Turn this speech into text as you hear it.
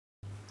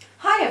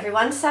Hi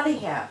everyone, Sally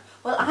here.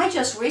 Well, I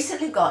just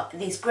recently got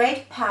these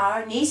great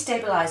power knee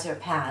stabilizer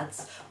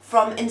pads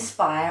from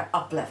Inspire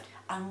Uplift,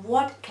 and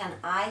what can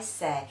I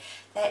say?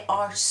 They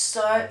are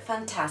so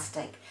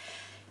fantastic.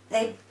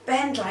 They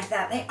bend like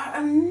that. They are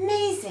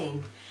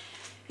amazing.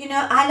 You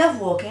know, I love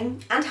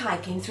walking and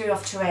hiking through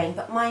rough terrain,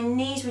 but my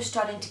knees were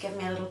starting to give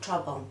me a little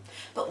trouble.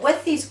 But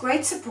with these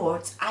great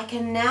supports, I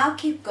can now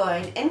keep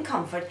going in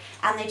comfort,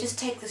 and they just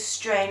take the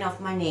strain off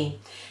my knee.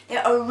 They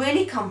are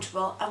really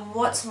comfortable, and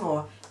what's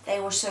more, they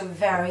were so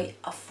very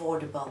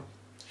affordable.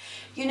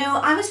 You know,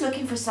 I was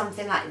looking for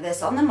something like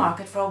this on the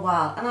market for a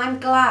while, and I'm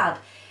glad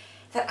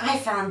that I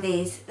found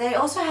these. They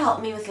also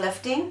help me with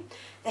lifting.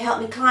 They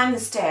help me climb the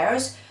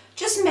stairs.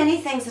 Just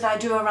many things that I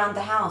do around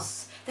the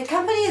house. The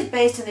company is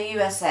based in the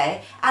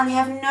USA, and they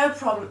have no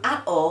problem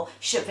at all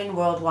shipping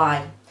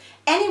worldwide.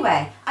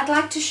 Anyway, I'd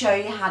like to show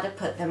you how to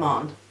put them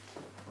on.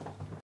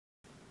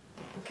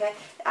 Okay,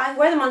 I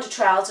wear them onto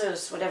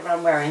trousers, whatever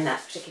I'm wearing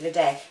that particular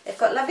day. They've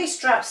got lovely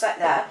straps like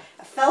that,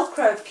 a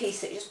Velcro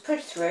piece that you just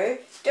put through,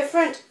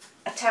 different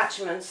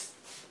attachments,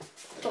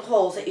 little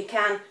holes that you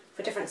can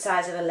for different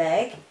size of a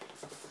leg.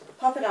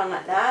 Pop it on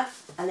like that,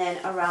 and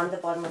then around the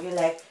bottom of your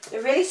leg.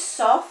 They're really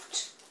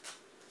soft.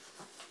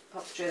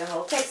 Pop through the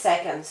hole, takes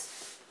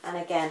seconds, and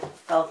again,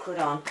 Velcroed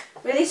on.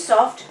 Really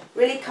soft,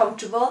 really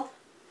comfortable,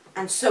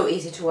 and so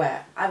easy to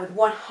wear. I would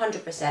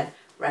 100%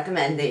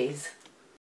 recommend these.